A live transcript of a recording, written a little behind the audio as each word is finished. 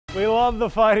We love the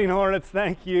Fighting Hornets.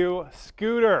 Thank you,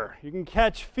 Scooter. You can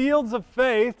catch Fields of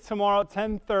Faith tomorrow at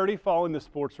 10:30 following the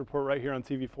sports report right here on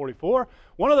TV 44.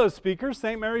 One of those speakers,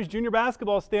 St. Mary's junior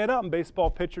basketball standout and baseball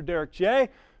pitcher Derek Jay,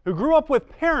 who grew up with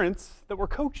parents that were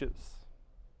coaches.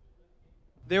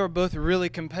 They were both really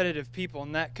competitive people,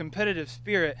 and that competitive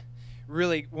spirit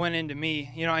really went into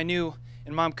me. You know, I knew,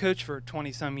 and Mom coached for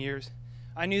 20-some years,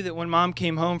 I knew that when Mom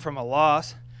came home from a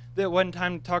loss, that it wasn't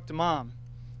time to talk to Mom.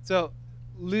 So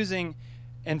losing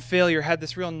and failure had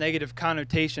this real negative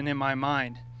connotation in my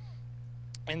mind.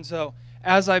 And so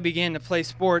as I began to play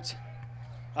sports,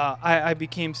 I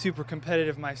became super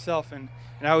competitive myself, and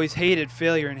I always hated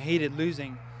failure and hated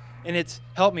losing. And it's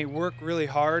helped me work really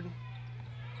hard,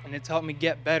 and it's helped me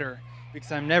get better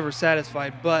because I'm never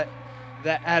satisfied, but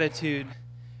that attitude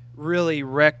really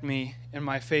wrecked me in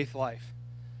my faith life.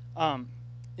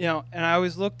 You know, and I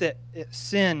always looked at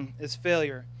sin as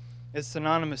failure as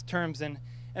synonymous terms, and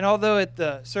although at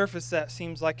the surface that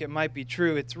seems like it might be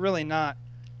true, it's really not,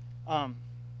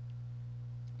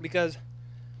 because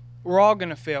we're all going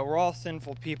to fail. We're all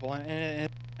sinful people, and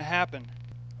it happened.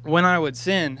 When I would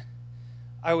sin,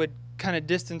 I would kind of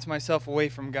distance myself away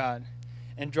from God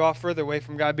and draw further away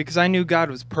from God because I knew God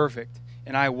was perfect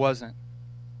and I wasn't.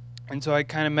 And so I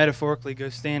kind of metaphorically go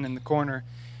stand in the corner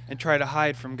and try to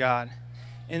hide from God.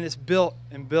 And this built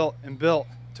and built and built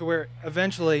to where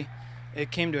eventually it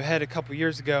came to a head a couple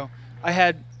years ago. I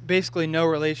had basically no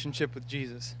relationship with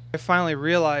Jesus. I finally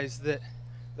realized that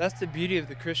that's the beauty of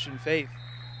the Christian faith,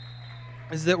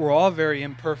 is that we're all very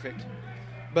imperfect,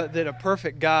 but that a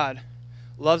perfect God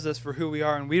loves us for who we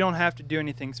are, and we don't have to do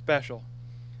anything special.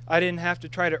 I didn't have to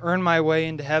try to earn my way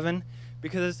into heaven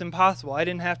because it's impossible. I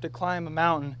didn't have to climb a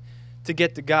mountain to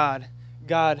get to God.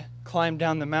 God climbed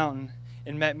down the mountain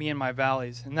and met me in my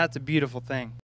valleys, and that's a beautiful thing.